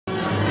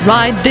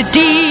Ride the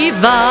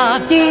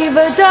Diva,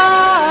 Diva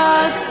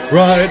Duck.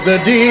 Ride the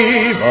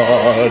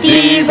Diva,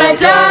 Diva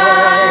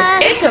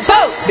Duck. It's a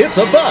boat. It's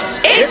a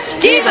bus. It's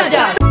Diva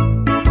Duck.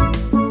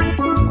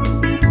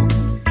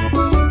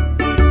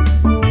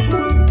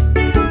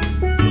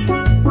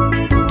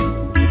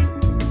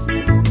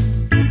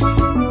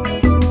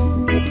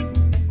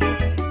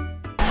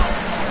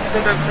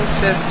 The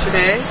princess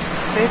today,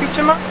 maybe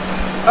tomorrow?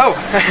 Oh,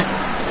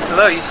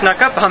 hello, you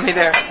snuck up on me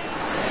there.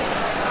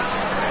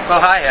 Well,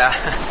 hi,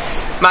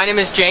 my name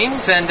is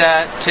James, and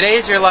today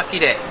is your lucky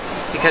day,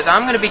 because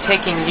I'm going to be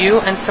taking you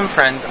and some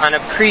friends on a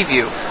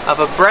preview of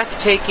a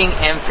breathtaking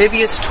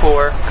amphibious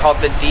tour called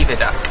the Diva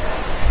Duck.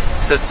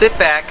 So sit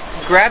back,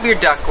 grab your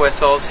duck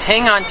whistles,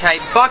 hang on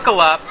tight,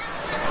 buckle up,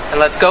 and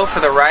let's go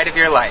for the ride of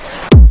your life.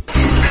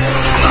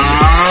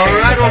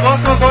 Alright, well,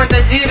 welcome aboard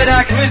the Diva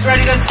Duck. Who's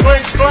ready to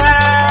splish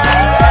splash?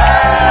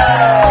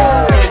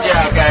 Good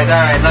job, guys.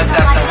 Alright, let's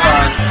have some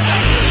fun.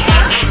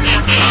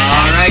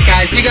 Alright,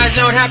 guys, you guys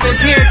know what happens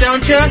here,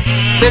 don't you?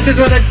 This is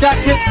where the duck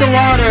hits the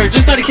water.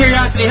 Just out of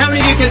curiosity, how many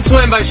of you can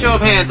swim by show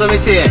of hands? Let me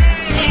see it.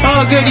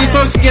 Oh, good, you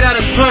folks can get out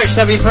and push.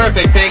 That'd be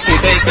perfect. Thank you,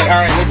 thank you.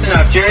 Alright, listen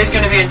up. Jerry's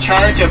going to be in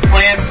charge of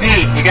plan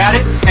B. You got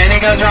it?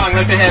 Anything goes wrong,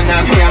 look at him.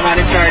 Not me. I'm not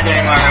in charge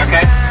anymore,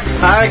 okay?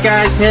 Alright,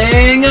 guys,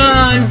 hang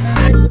on.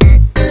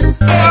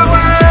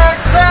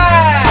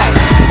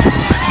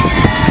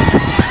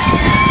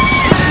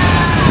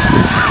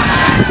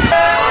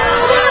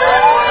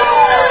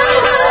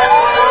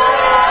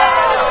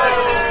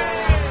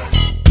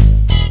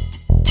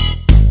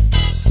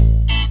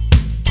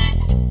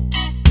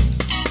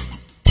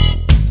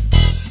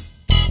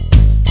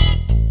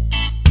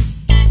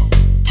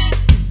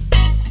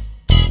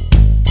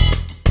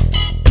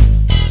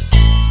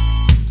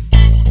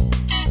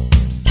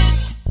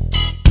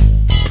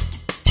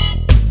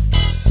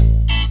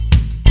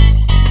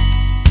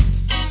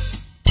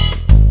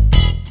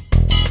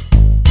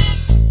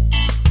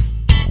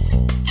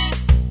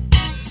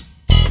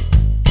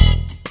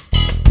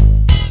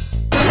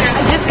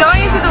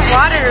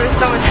 Water was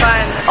so much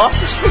fun. Off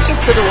the street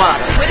into the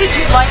water. What did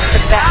you like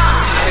the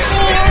best?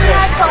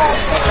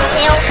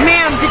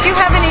 Ma'am, did you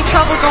have any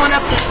trouble going up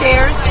the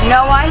stairs?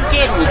 No, I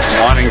didn't.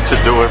 Wanting to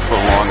do it for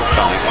a long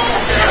time.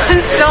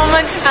 So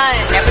much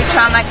fun. Every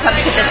time I come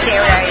to this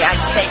area, I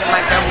say to my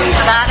friend,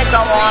 we've got to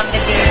go on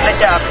the Diva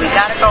Duck. We've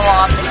got to go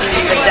on the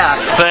Diva Duck.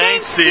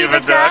 Thanks,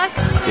 Diva Duck.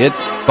 It's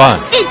fun.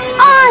 It's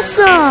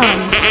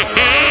awesome.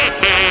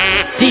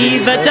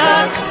 Diva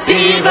Duck,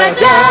 Diva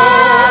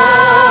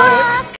Duck.